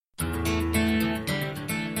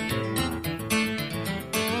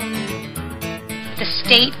the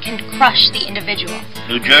state can crush the individual.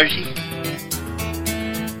 New Jersey?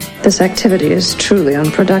 This activity is truly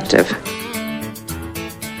unproductive.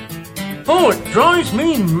 Oh, it drives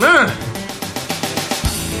me mad.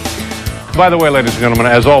 By the way, ladies and gentlemen,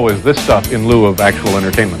 as always, this stuff in lieu of actual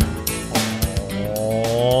entertainment.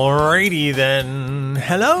 Alrighty then.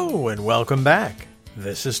 Hello and welcome back.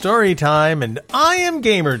 This is Story Time and I am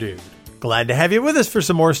GamerDude. Glad to have you with us for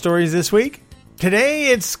some more stories this week. Today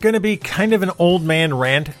it's going to be kind of an old man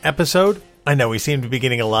rant episode. I know we seem to be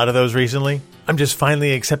getting a lot of those recently. I'm just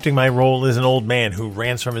finally accepting my role as an old man who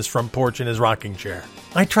rants from his front porch in his rocking chair.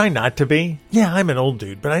 I try not to be. Yeah, I'm an old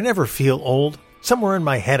dude, but I never feel old. Somewhere in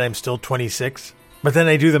my head I'm still 26. But then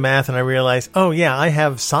I do the math and I realize, oh yeah, I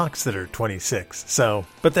have socks that are 26.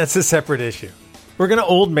 But that's a separate issue. We're going to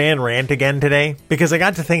old man rant again today because I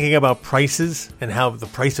got to thinking about prices and how the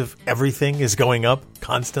price of everything is going up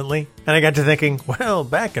constantly. And I got to thinking, well,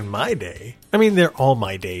 back in my day, I mean, they're all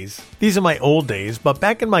my days. These are my old days, but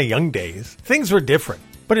back in my young days, things were different.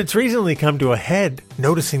 But it's recently come to a head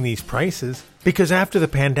noticing these prices because after the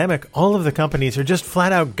pandemic, all of the companies are just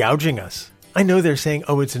flat out gouging us. I know they're saying,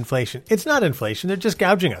 oh, it's inflation. It's not inflation. They're just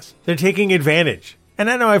gouging us. They're taking advantage. And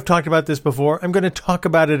I know I've talked about this before. I'm going to talk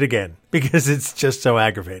about it again because it's just so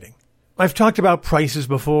aggravating. I've talked about prices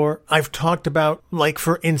before. I've talked about, like,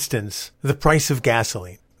 for instance, the price of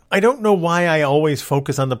gasoline. I don't know why I always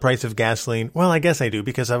focus on the price of gasoline. Well, I guess I do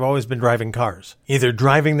because I've always been driving cars, either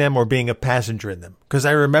driving them or being a passenger in them. Because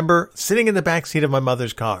I remember sitting in the back seat of my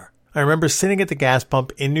mother's car. I remember sitting at the gas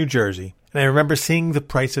pump in New Jersey, and I remember seeing the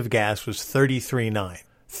price of gas was $33.9.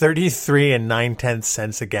 33 and 9/10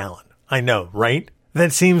 cents a gallon. I know, right?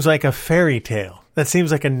 That seems like a fairy tale. That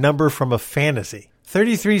seems like a number from a fantasy.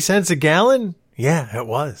 33 cents a gallon? Yeah, it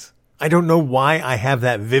was. I don't know why I have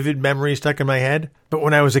that vivid memory stuck in my head, but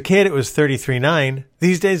when I was a kid, it was $33.9.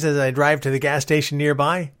 These days, as I drive to the gas station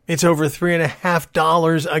nearby, it's over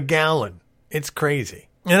 $3.50 a gallon. It's crazy.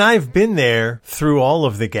 And I've been there through all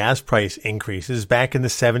of the gas price increases. Back in the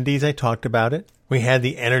 70s, I talked about it. We had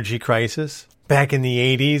the energy crisis. Back in the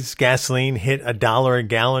 80s, gasoline hit $1 a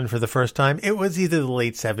gallon for the first time. It was either the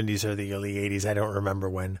late 70s or the early 80s. I don't remember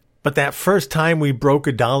when. But that first time we broke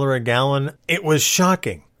 $1 a gallon, it was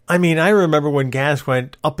shocking. I mean, I remember when gas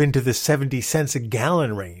went up into the 70 cents a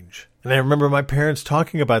gallon range. And I remember my parents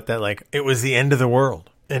talking about that like it was the end of the world.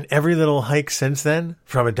 And every little hike since then,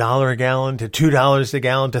 from $1 a gallon to $2 a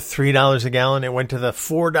gallon to $3 a gallon, it went to the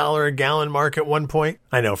 $4 a gallon mark at one point.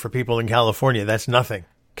 I know for people in California, that's nothing.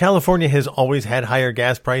 California has always had higher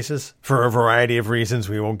gas prices for a variety of reasons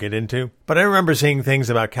we won't get into. But I remember seeing things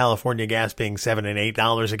about California gas being $7 and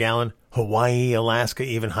 $8 a gallon. Hawaii, Alaska,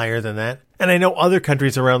 even higher than that. And I know other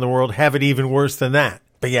countries around the world have it even worse than that.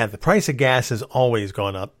 But yeah, the price of gas has always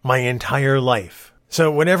gone up my entire life. So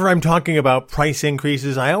whenever I'm talking about price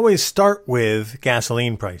increases, I always start with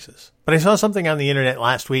gasoline prices. But I saw something on the internet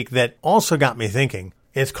last week that also got me thinking.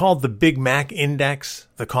 It's called the Big Mac Index,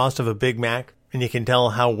 the cost of a Big Mac. And you can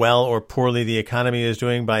tell how well or poorly the economy is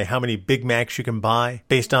doing by how many Big Macs you can buy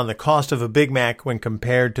based on the cost of a Big Mac when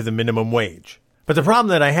compared to the minimum wage. But the problem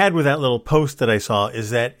that I had with that little post that I saw is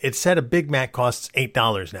that it said a Big Mac costs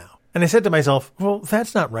 $8 now. And I said to myself, well,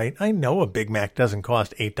 that's not right. I know a Big Mac doesn't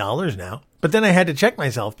cost $8 now. But then I had to check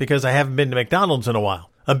myself because I haven't been to McDonald's in a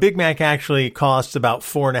while. A Big Mac actually costs about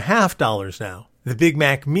 $4.50 now. The Big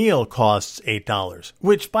Mac meal costs $8,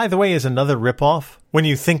 which, by the way, is another ripoff. When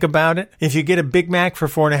you think about it, if you get a Big Mac for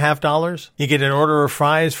 $4.50, you get an order of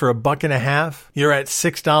fries for $1.50, you're at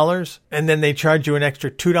 $6, and then they charge you an extra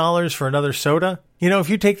 $2 for another soda. You know, if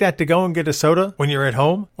you take that to go and get a soda when you're at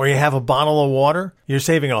home, or you have a bottle of water, you're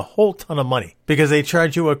saving a whole ton of money because they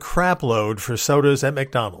charge you a crap load for sodas at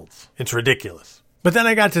McDonald's. It's ridiculous. But then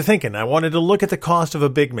I got to thinking, I wanted to look at the cost of a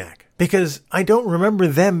Big Mac because I don't remember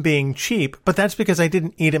them being cheap, but that's because I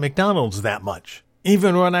didn't eat at McDonald's that much.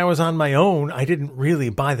 Even when I was on my own, I didn't really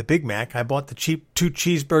buy the Big Mac. I bought the cheap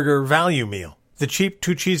 2-cheeseburger value meal. The cheap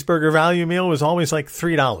 2-cheeseburger value meal was always like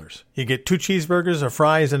 $3. You get 2 cheeseburgers, a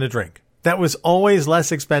fries, and a drink. That was always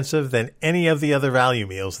less expensive than any of the other value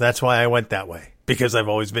meals. That's why I went that way, because I've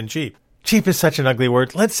always been cheap. Cheap is such an ugly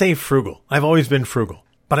word. Let's say frugal. I've always been frugal.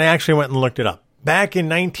 But I actually went and looked it up. Back in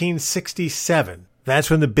 1967, that's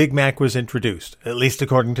when the Big Mac was introduced, at least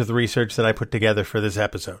according to the research that I put together for this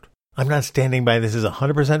episode. I'm not standing by this as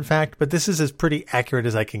 100% fact, but this is as pretty accurate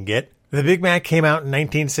as I can get. The Big Mac came out in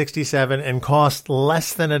 1967 and cost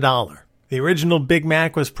less than $1. The original Big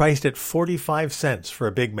Mac was priced at 45 cents for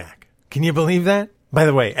a Big Mac. Can you believe that? By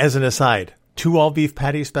the way, as an aside, 2 all-beef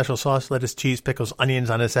patties, special sauce, lettuce, cheese, pickles, onions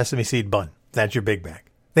on a sesame seed bun. That's your Big Mac.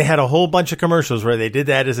 They had a whole bunch of commercials where they did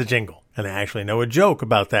that as a jingle. And I actually know a joke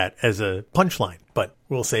about that as a punchline. but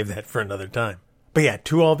we'll save that for another time. But yeah,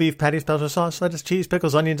 2 all-beef patties, special sauce, lettuce, cheese,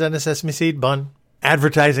 pickles, onions, and a sesame seed bun.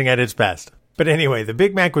 Advertising at its best. But anyway, the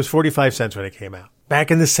Big Mac was 45 cents when it came out.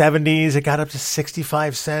 Back in the 70s, it got up to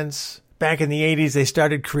 65 cents. Back in the 80s, they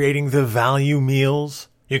started creating the value meals.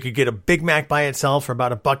 You could get a Big Mac by itself for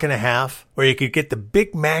about $1.50, or you could get the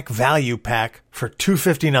Big Mac Value Pack for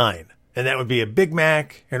 $2.59. And that would be a Big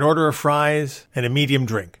Mac, an order of fries, and a medium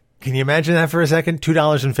drink. Can you imagine that for a second?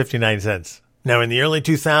 $2.59. Now, in the early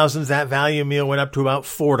 2000s, that value meal went up to about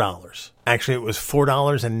 $4. Actually, it was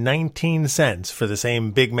 $4.19 for the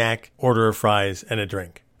same Big Mac, order of fries, and a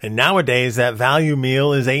drink. And nowadays, that value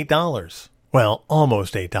meal is $8. Well,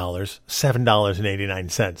 almost $8,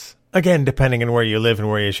 $7.89. Again, depending on where you live and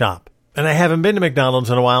where you shop. And I haven't been to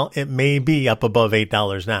McDonald's in a while. It may be up above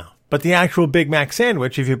 $8 now. But the actual Big Mac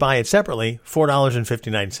sandwich, if you buy it separately,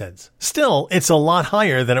 $4.59. Still, it's a lot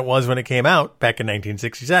higher than it was when it came out back in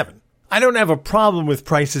 1967. I don't have a problem with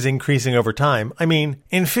prices increasing over time. I mean,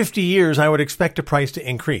 in 50 years, I would expect a price to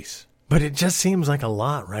increase. But it just seems like a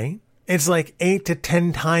lot, right? It's like 8 to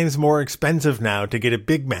 10 times more expensive now to get a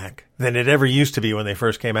Big Mac than it ever used to be when they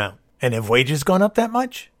first came out. And have wages gone up that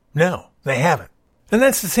much? No, they haven't. And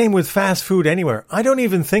that's the same with fast food anywhere. I don't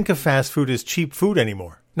even think of fast food as cheap food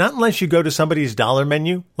anymore. Not unless you go to somebody's dollar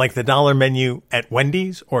menu, like the dollar menu at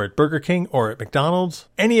Wendy's or at Burger King or at McDonald's.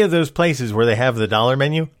 Any of those places where they have the dollar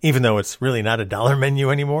menu, even though it's really not a dollar menu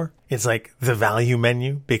anymore. It's like the value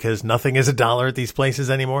menu because nothing is $1 at these places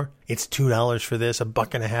anymore. It's $2 for this,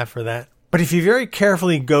 $1.50 for that. But if you very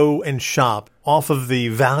carefully go and shop off of the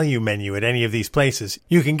value menu at any of these places,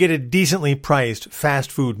 you can get a decently priced fast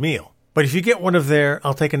food meal. But if you get one of their,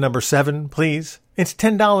 I'll take a number 7, please, it's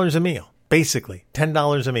 $10 a meal. Basically,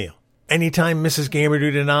 $10 a meal. Anytime Mrs.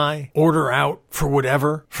 GamerDude and I order out for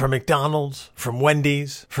whatever, from McDonald's, from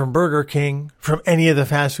Wendy's, from Burger King, from any of the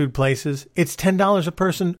fast food places, it's $10 a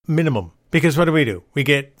person minimum. Because what do? We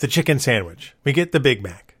get the chicken sandwich. We get the Big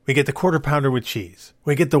Mac. We get the quarter pounder with cheese.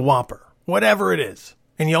 We get the Whopper. Whatever it is.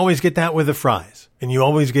 And you always get that with the fries. And you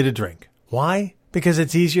always get a drink. Why? Because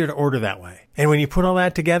it's easier to order that way. And when you put all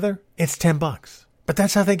that together, it's $10. But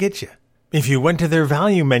that's how they get you. If you went to their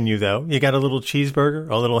value menu, though, you got a little cheeseburger,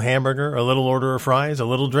 a little hamburger, a little order of fries, a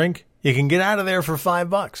little drink, you can get out of there for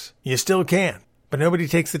 $5. You still can. But nobody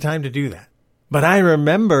takes the time to do that. But I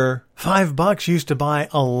remember $5 used to buy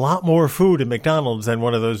a lot more food at McDonald's than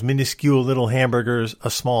one of those minuscule little hamburgers, a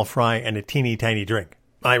small fry, and a teeny tiny drink.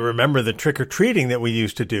 I remember the trick-or-treating that we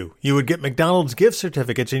used to do. You would get McDonald's gift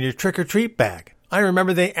certificates in your trick-or-treat bag. I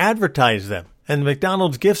remember they advertised them. And the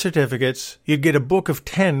McDonald's gift certificates, you'd get a book of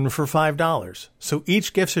 10 for $5. So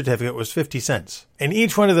each gift certificate was 50 cents. And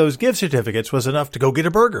each one of those gift certificates was enough to go get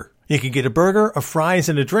a burger. You could get a burger, a fries,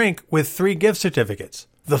 and a drink with 3 gift certificates.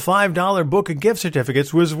 The $5 book of gift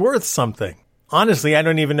certificates was worth something. Honestly, I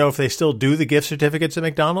don't even know if they still do the gift certificates at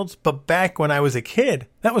McDonald's, but back when I was a kid,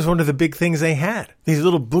 that was one of the big things they had. These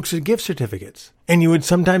little books of gift certificates. And you would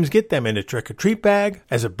sometimes get them in a trick-or-treat bag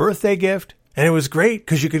as a birthday gift. And it was great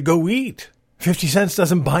because you could go eat. 50 cents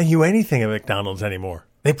doesn't buy you anything at McDonald's anymore.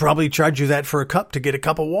 They probably charge you that for a cup to get a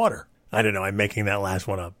cup of water. I don't know, I'm making that last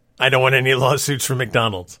one up. I don't want any lawsuits from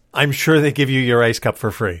McDonald's. I'm sure they give you your ice cup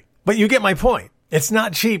for free. But you get my point. It's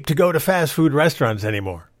not cheap to go to fast food restaurants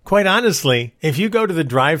anymore. Quite honestly, if you go to the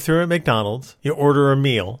drive-thru at McDonald's, you order a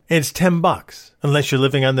meal, it's $10, unless you're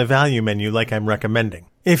living on the value menu like I'm recommending.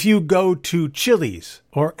 If you go to Chili's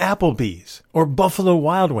or Applebee's or Buffalo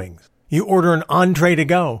Wild Wings, you order an entree to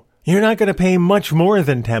go. You're not going to pay much more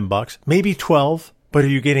than $10, maybe $12. But are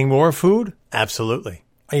you getting more food? Absolutely.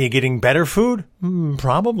 Are you getting better food?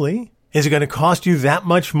 Probably. Is it going to cost you that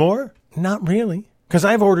much more? Not really. Because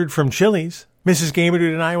I've ordered from Chili's. Mrs.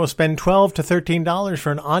 GamerDude and I will spend $12 to $13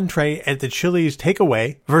 for an entree at the Chili's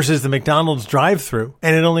takeaway versus the McDonald's drive-thru,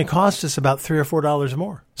 and it only costs us about $3 or $4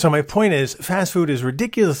 more. So my point is, fast food is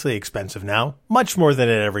ridiculously expensive now, much more than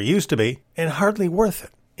it ever used to be, and hardly worth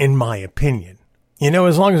it, in my opinion. You know,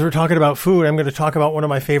 as long as we're talking about food, I'm going to talk about one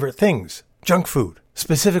of my favorite things, junk food,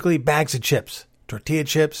 specifically bags of chips, tortilla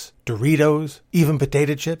chips, Doritos, even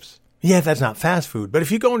potato chips. Yeah, that's not fast food, but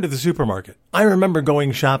if you go into the supermarket, I remember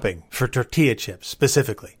going shopping for tortilla chips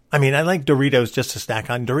specifically. I mean, I like Doritos just to snack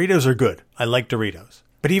on. Doritos are good. I like Doritos.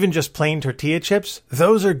 But even just plain tortilla chips,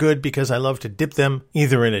 those are good because I love to dip them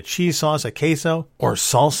either in a cheese sauce, a queso, or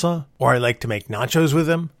salsa, or I like to make nachos with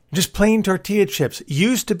them. Just plain tortilla chips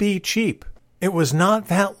used to be cheap. It was not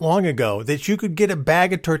that long ago that you could get a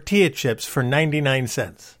bag of tortilla chips for 99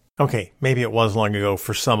 cents. Okay, maybe it was long ago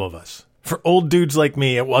for some of us. For old dudes like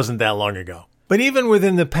me, it wasn't that long ago. But even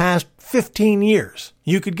within the past 15 years,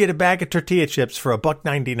 you could get a bag of tortilla chips for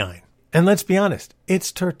 $1.99. And let's be honest,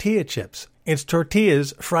 it's tortilla chips. It's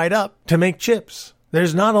tortillas fried up to make chips.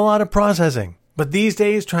 There's not a lot of processing. But these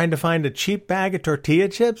days, trying to find a cheap bag of tortilla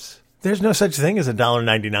chips, there's no such thing as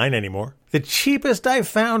 $1.99 anymore. The cheapest I've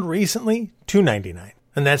found recently, $2.99.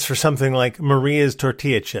 And that's for something like Maria's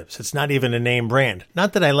tortilla chips. It's not even a name brand.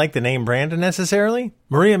 Not that I like the name brand necessarily.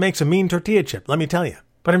 Maria makes a mean tortilla chip, let me tell you.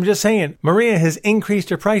 But I'm just saying, Maria has increased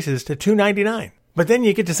her prices to $2.99. But then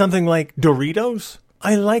you get to something like Doritos.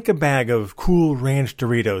 I like a bag of Cool Ranch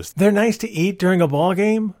Doritos. They're nice to eat during a ball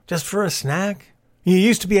game, just for a snack. You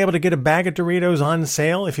used to be able to get a bag of Doritos on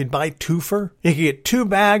sale if you'd buy twofer. You could get 2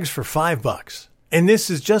 bags for $5. And this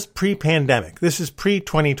is just pre-pandemic. This is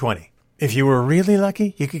pre-2020. If you were really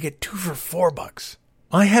lucky, you could get 2 for $4.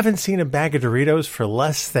 I haven't seen a bag of Doritos for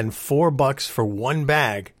less than $4 for 1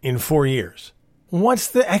 bag in 4 years. What's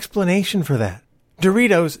the explanation for that?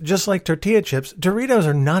 Doritos, just like tortilla chips, Doritos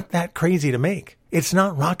are not that crazy to make. It's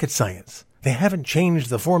not rocket science. They haven't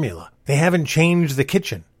changed the formula. They haven't changed the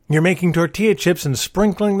kitchen. You're making tortilla chips and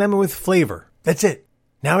sprinkling them with flavor. That's it.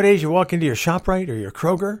 Nowadays, you walk into your ShopRite or your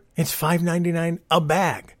Kroger, it's $5.99 a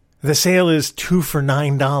bag. The sale is 2 for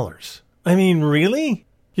 $9. I mean, really?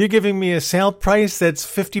 You're giving me a sale price that's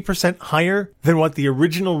 50% higher than what the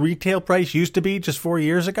original retail price used to be just 4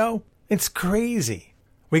 years ago? It's crazy.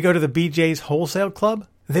 We go to the BJ's Wholesale Club.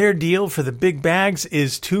 Their deal for the big bags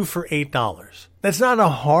is 2 for $8. That's not a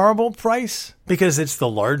horrible price because it's the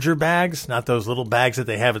larger bags, not those little bags that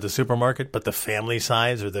they have at the supermarket, but the family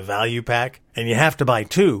size or the value pack. And you have to buy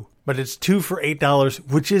 2, but it's 2 for $8,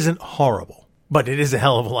 which isn't horrible. But it is a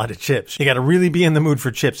hell of a lot of chips. You got to really be in the mood for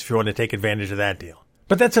chips if you want to take advantage of that deal.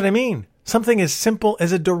 But that's what I mean. Something as simple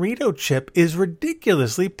as a Dorito chip is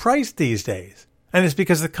ridiculously priced these days. And it's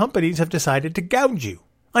because the companies have decided to gouge you.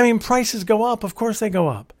 I mean, prices go up. Of course they go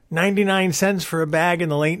up. 99 cents for a bag in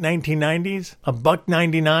the late 1990s,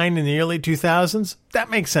 $1.99 in the early 2000s. That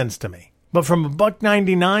makes sense to me. But from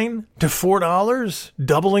 $1.99 to $4,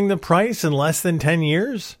 doubling the price in less than 10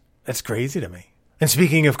 years? That's crazy to me. And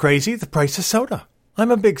speaking of crazy, the price of soda.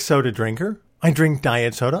 I'm a big soda drinker. I drink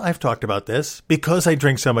diet soda. I've talked about this. Because I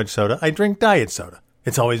drink so much soda, I drink diet soda.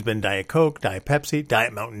 It's always been Diet Coke, Diet Pepsi,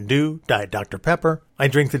 Diet Mountain Dew, Diet Dr. Pepper. I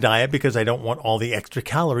drink the diet because I don't want all the extra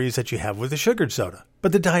calories that you have with the sugared soda.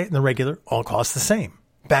 But the diet and the regular all cost the same.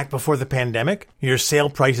 Back before the pandemic, your sale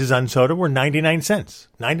prices on soda were 99 cents.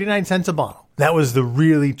 99 cents a bottle. That was the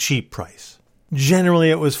really cheap price. Generally,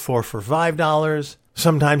 it was 4 for $5.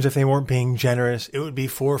 Sometimes if they weren't being generous, it would be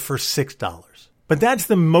 4 for $6. But that's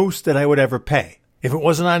the most that I would ever pay. If it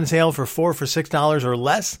wasn't on sale for 4 for $6 or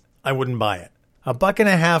less, I wouldn't buy it.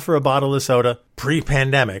 $1.50 for a bottle of soda,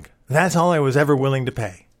 pre-pandemic, that's all I was ever willing to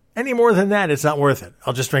pay. Any more than that, it's not worth it.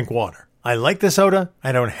 I'll just drink water. I like the soda.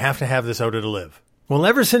 I don't have to have the soda to live. Well,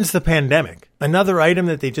 ever since the pandemic, another item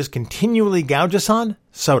that they just continually gouge us on,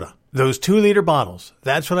 soda. Those 2-liter bottles,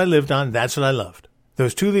 that's what I lived on, that's what I loved.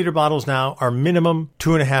 Those 2-liter bottles now are minimum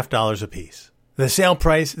 $2.50 a piece. The sale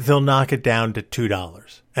price, they'll knock it down to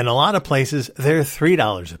 $2. And a lot of places, they're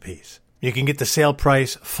 $3 a piece. You can get the sale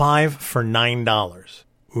price 5 for $9.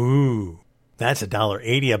 Ooh, that's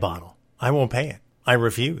 $1.80 a bottle. I won't pay it. I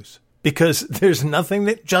refuse. Because there's nothing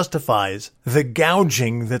that justifies the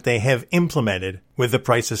gouging that they have implemented with the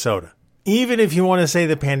price of soda. Even if you want to say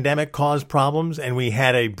the pandemic caused problems and we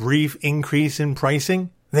had a brief increase in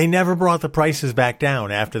pricing, they never brought the prices back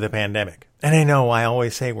down after the pandemic. And I know I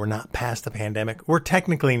always say we're not past the pandemic. We're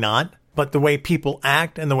technically not. But the way people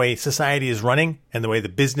act and the way society is running and the way the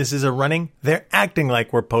businesses are running, they're acting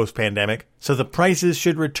like we're post-pandemic. So the prices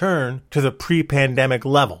should return to the pre-pandemic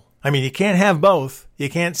level. I mean, you can't have both. You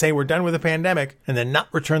can't say we're done with the pandemic and then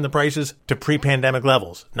not return the prices to pre-pandemic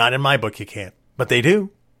levels. Not in my book, you can't. But they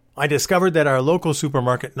do. I discovered that our local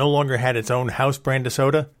supermarket no longer had its own house brand of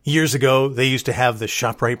soda. Years ago, they used to have the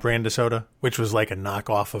ShopRite brand of soda, which was like a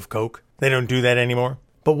knockoff of Coke. They don't do that anymore.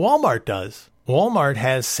 But Walmart does. Walmart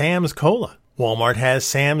has Sam's Cola. Walmart has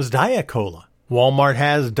Sam's Diet Cola. Walmart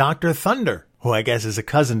has Dr. Thunder, who I guess is a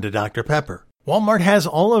cousin to Dr. Pepper. Walmart has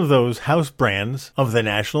all of those house brands of the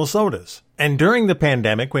national sodas. And during the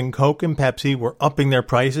pandemic, when Coke and Pepsi were upping their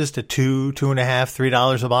prices to $2, $2.50,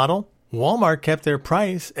 $3 a bottle, Walmart kept their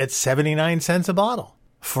price at 79 cents a bottle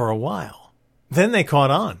for a while. Then they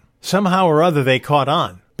caught on. Somehow or other they caught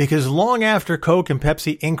on. Because long after Coke and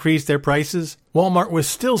Pepsi increased their prices, Walmart was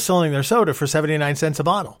still selling their soda for 79 cents a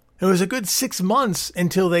bottle. It was a good 6 months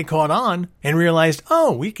until they caught on and realized,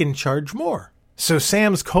 oh, we can charge more. So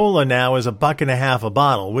Sam's Cola now is $1.50 a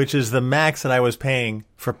bottle, which is the max that I was paying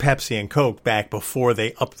for Pepsi and Coke back before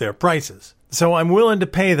they upped their prices. So I'm willing to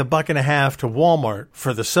pay the $1.50 to Walmart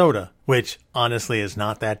for the soda, which honestly is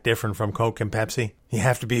not that different from Coke and Pepsi. You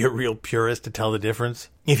have to be a real purist to tell the difference.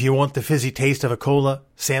 If you want the fizzy taste of a cola,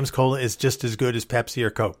 Sam's Cola is just as good as Pepsi or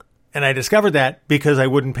Coke. And I discovered that because I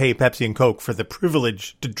wouldn't pay Pepsi and Coke for the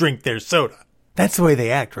privilege to drink their soda. That's the way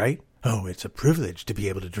they act, right? Oh, it's a privilege to be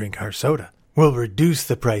able to drink our soda. We'll reduce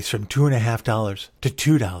the price from $2.50 to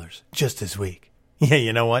 $2 just this week. Yeah,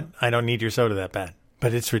 you know what? I don't need your soda that bad.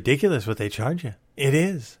 But it's ridiculous what they charge you. It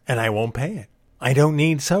is, and I won't pay it. I don't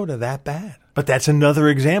need soda that bad. But that's another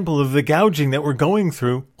example of the gouging that we're going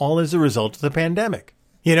through, all as a result of the pandemic.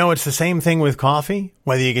 You know, it's the same thing with coffee,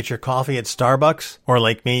 whether you get your coffee at Starbucks, or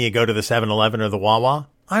like me, you go to the 7-Eleven or the Wawa.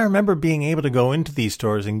 I remember being able to go into these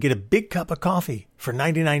stores and get a big cup of coffee for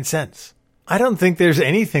 99 cents. I don't think there's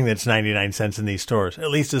anything that's 99 cents in these stores, at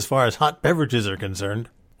least as far as hot beverages are concerned.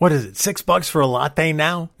 What is it, $6 for a latte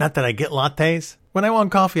now? Not that I get lattes. When I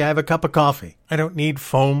want coffee, I have a cup of coffee. I don't need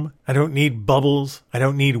foam. I don't need bubbles. I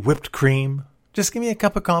don't need whipped cream. Just give me a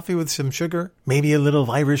cup of coffee with some sugar, maybe a little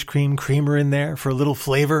Irish cream creamer in there for a little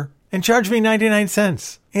flavor, and charge me 99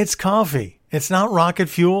 cents. It's coffee. It's not rocket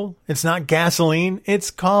fuel. It's not gasoline.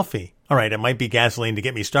 It's coffee. All right, it might be gasoline to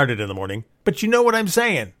get me started in the morning, but you know what I'm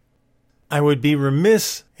saying. I would be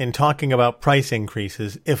remiss in talking about price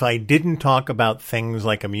increases if I didn't talk about things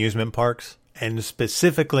like amusement parks, and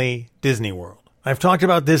specifically Disney World. I've talked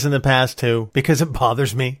about this in the past too, because it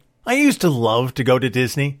bothers me. I used to love to go to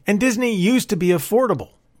Disney, and Disney used to be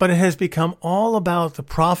affordable, but it has become all about the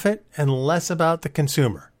profit and less about the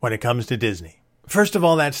consumer when it comes to Disney. First of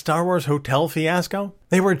all, that Star Wars hotel fiasco,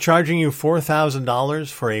 they were charging you $4,000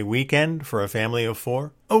 for a weekend for a family of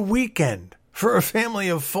 4. A weekend for a family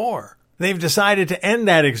of 4. They've decided to end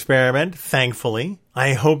that experiment, thankfully.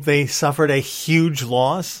 I hope they suffered a huge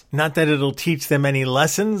loss. Not that it'll teach them any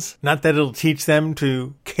lessons. Not that it'll teach them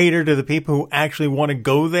to cater to the people who actually want to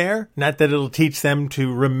go there. Not that it'll teach them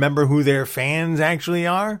to remember who their fans actually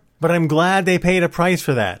are. But I'm glad they paid a price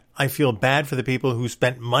for that. I feel bad for the people who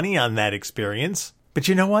spent money on that experience. But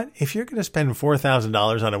you know what? If you're going to spend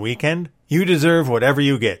 $4,000 on a weekend, you deserve whatever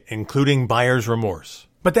you get, including buyer's remorse.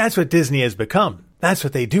 But that's what Disney has become. That's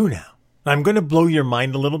what they do now. I'm going to blow your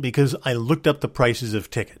mind a little because I looked up the prices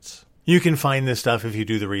of tickets. You can find this stuff if you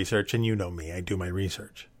do the research, and you know me, I do my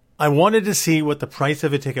research. I wanted to see what the price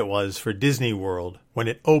of a ticket was for Disney World when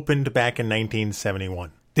it opened back in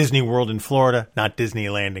 1971. Disney World in Florida, not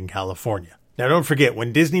Disneyland in California. Now don't forget,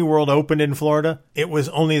 when Disney World opened in Florida, it was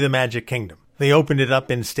only the Magic Kingdom. They opened it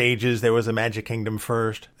up in stages. There was a Magic Kingdom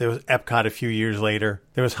first. There was Epcot a few years later.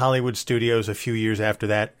 There was Hollywood Studios a few years after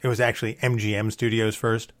that. It was actually MGM Studios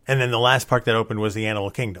first. And then the last park that opened was the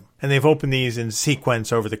Animal Kingdom. And they've opened these in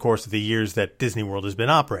sequence over the course of the years that Disney World has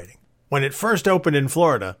been operating. When it first opened in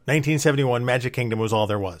Florida, 1971, Magic Kingdom was all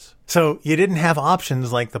there was. So you didn't have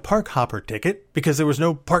options like the park hopper ticket because there was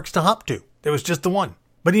no parks to hop to. There was just the one.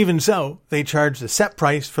 But even so, they charged a set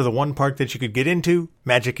price for the one park that you could get into,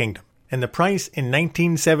 Magic Kingdom. And the price in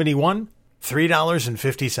 1971,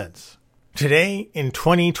 $3.50. Today, in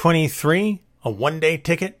 2023, a one-day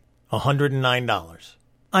ticket, $109.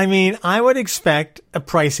 I mean, I would expect a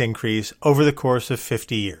price increase over the course of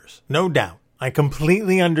 50 years. No doubt. I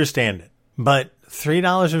completely understand it. But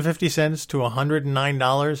 $3.50 to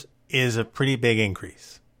 $109 is a pretty big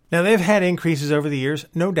increase. Now, they've had increases over the years,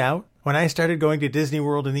 no doubt. When I started going to Disney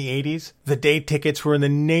World in the 80s, the day tickets were in the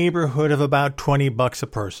neighborhood of about $20 a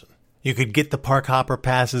person. You could get the park hopper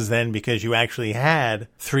passes then because you actually had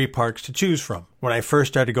 3 parks to choose from. When I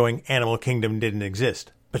first started going, Animal Kingdom didn't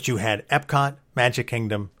exist. But you had Epcot, Magic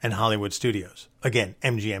Kingdom, and Hollywood Studios. Again,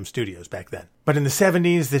 MGM Studios back then. But in the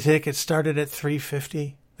 70s, the tickets started at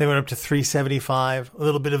 $3.50. They went up to $3.75, a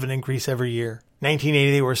little bit of an increase every year.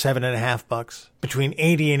 1980, they were $7.50. Between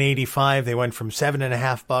 80 and 85, they went from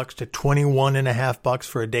 $7.50 to $21.50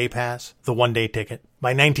 for a day pass, the one-day ticket.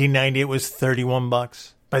 By 1990, it was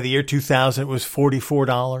 $31. By the year 2000, it was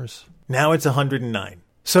 $44. Now it's $109.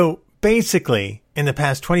 So basically, in the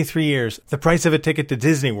past 23 years, the price of a ticket to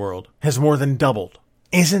Disney World has more than doubled.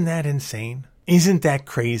 Isn't that insane? Isn't that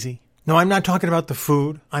crazy? No, I'm not talking about the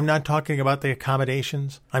food. I'm not talking about the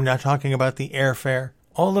accommodations. I'm not talking about the airfare.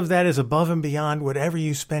 All of that is above and beyond whatever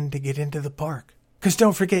you spend to get into the park. Because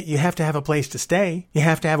don't forget, you have to have a place to stay. You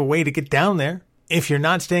have to have a way to get down there. If you're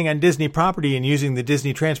not staying on Disney property and using the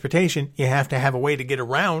Disney transportation, you have to have a way to get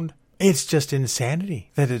around. It's just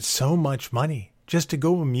insanity that it's so much money just to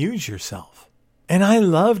go amuse yourself. And I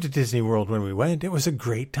loved Disney World when we went. It was a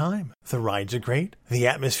great time. The rides are great. The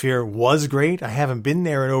atmosphere was great. I haven't been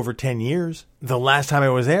there in over 10 years. The last time I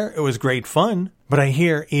was there, it was great fun. But I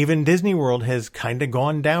hear even Disney World has kind of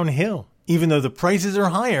gone downhill. Even though the prices are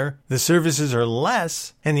higher, the services are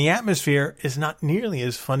less, and the atmosphere is not nearly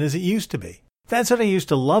as fun as it used to be. That's what I used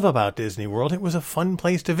to love about Disney World. It was a fun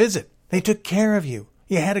place to visit. They took care of you.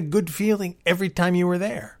 You had a good feeling every time you were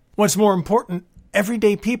there. What's more important,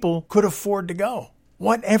 everyday people could afford to go.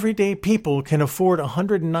 What everyday people can afford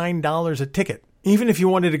 $109 a ticket, even if you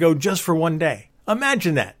wanted to go just for one day?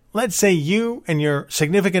 Imagine that. Let's say you and your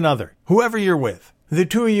significant other, whoever you're with, the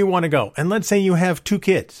two of you want to go, and let's say you have 2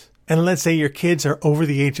 kids. And let's say your kids are over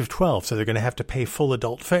the age of 12, so they're going to have to pay full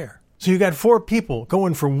adult fare. So you got 4 people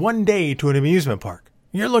going for one day to an amusement park.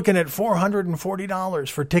 You're looking at $440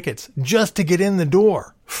 for tickets just to get in the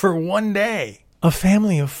door for one day. A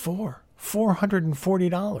family of 4,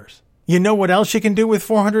 $440. You know what else you can do with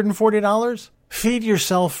 $440? Feed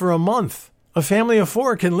yourself for a month. A family of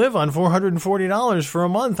 4 can live on $440 for a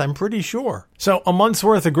month, I'm pretty sure. So a month's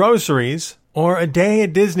worth of groceries or a day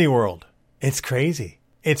at Disney World. It's crazy.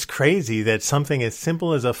 It's crazy that something as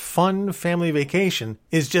simple as a fun family vacation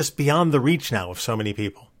is just beyond the reach now of so many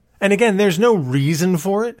people. And again, there's no reason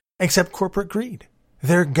for it except corporate greed.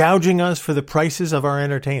 They're gouging us for the prices of our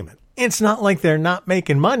entertainment. It's not like they're not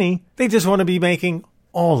making money. They just want to be making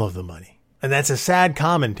all of the money. And that's a sad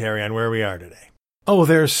commentary on where we are today. Oh,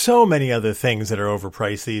 there are so many other things that are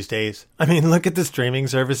overpriced these days. I mean, look at the streaming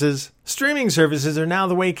services. Streaming services are now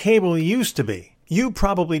the way cable used to be. You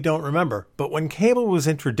probably don't remember, but when cable was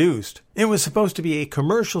introduced, it was supposed to be a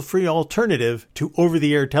commercial-free alternative to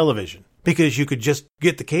over-the-air television, because you could just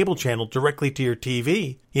get the cable channel directly to your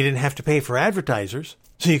TV. You didn't have to pay for advertisers,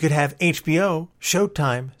 so you could have HBO,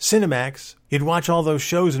 Showtime, Cinemax. You'd watch all those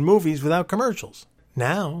shows and movies without commercials.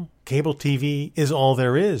 Now, cable TV is all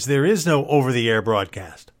there is. There is no over-the-air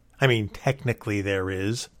broadcast. I mean, technically there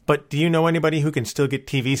is, but do you know anybody who can still get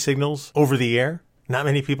TV signals over the air? Not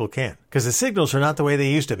many people can, because the signals are not the way they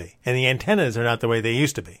used to be, and the antennas are not the way they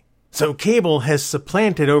used to be. So cable has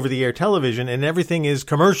supplanted over-the-air television, and everything is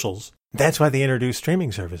commercials. That's why they introduced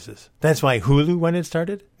streaming services. That's why Hulu, when it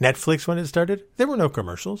started, Netflix, when it started, there were no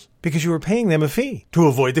commercials, because you were paying them a fee to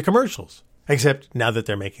avoid the commercials. Except now that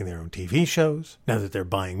they're making their own TV shows, now that they're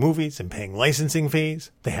buying movies and paying licensing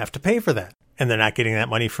fees, they have to pay for that. And they're not getting that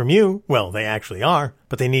money from you. Well, they actually are,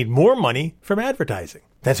 but they need more money from advertising.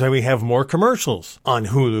 That's why we have more commercials on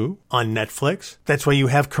Hulu, on Netflix. That's why you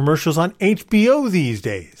have commercials on HBO these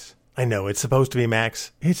days. I know, it's supposed to be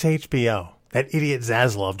Max. It's HBO. That idiot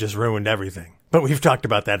Zaslav just ruined everything. But we've talked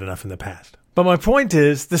about that enough in the past. But my point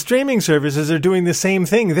is, the streaming services are doing the same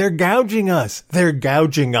thing. They're gouging us. They're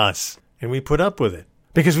gouging us. And we put up with it.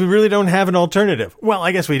 Because we really don't have an alternative. Well,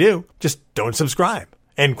 I guess we do. Just don't subscribe.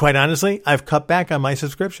 And quite honestly, I've cut back on my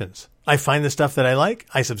subscriptions. I find the stuff that I like,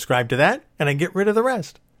 I subscribe to that, and I get rid of the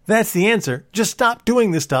rest. That's the answer. Just stop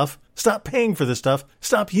doing this stuff. Stop paying for this stuff.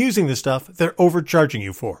 Stop using the stuff they're overcharging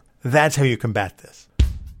you for. That's how you combat this.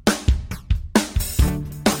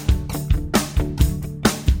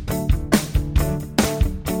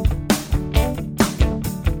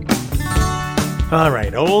 All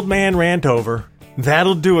right, old man rant over.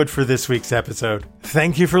 That'll do it for this week's episode.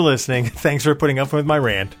 Thank you for listening. Thanks for putting up with my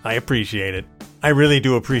rant. I appreciate it. I really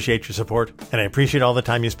do appreciate your support, and I appreciate all the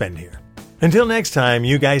time you spend here. Until next time,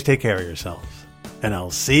 you guys take care of yourselves. And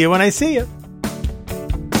I'll see you when I see you.